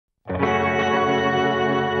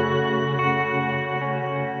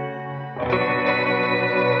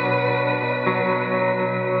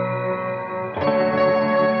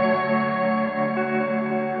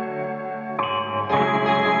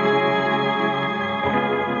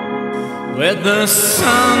with the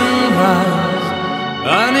sunrise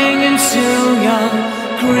burning into your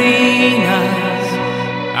green eyes.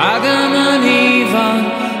 Adam and Eve on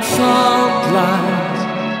fault lines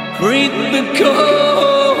greet the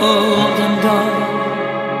golden dawn.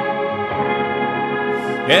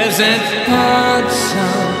 Is it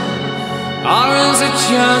birdsong, or is it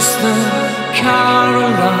just the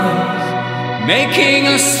carolines making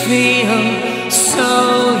us feel so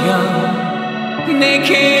young,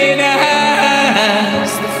 naked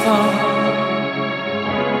as the fall?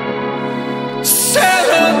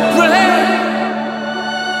 Celebrate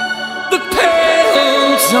the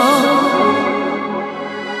pale dawn.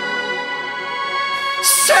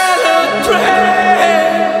 Celebrate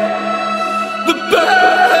the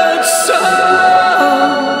bird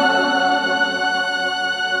song.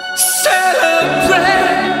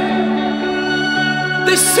 Celebrate,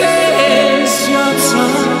 this is your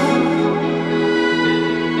time.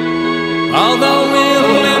 Although we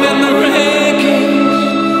live in the wreckage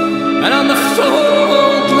and on the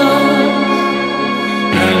fault lines,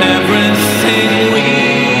 and everything we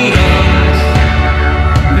are,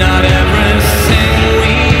 not everything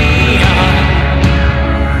we are,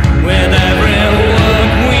 with every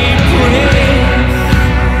word we breathe,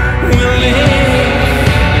 we'll live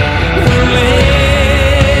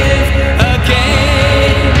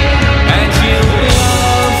again. And you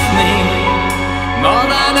love me more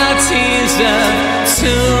than our tears are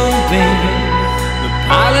to be. The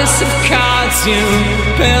palace of cards you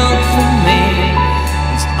built for me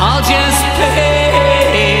is all just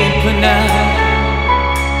paper now.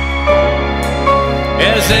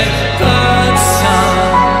 Is it birdsong,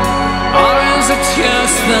 or is it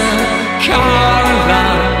just the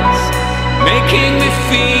carolines making me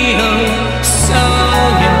feel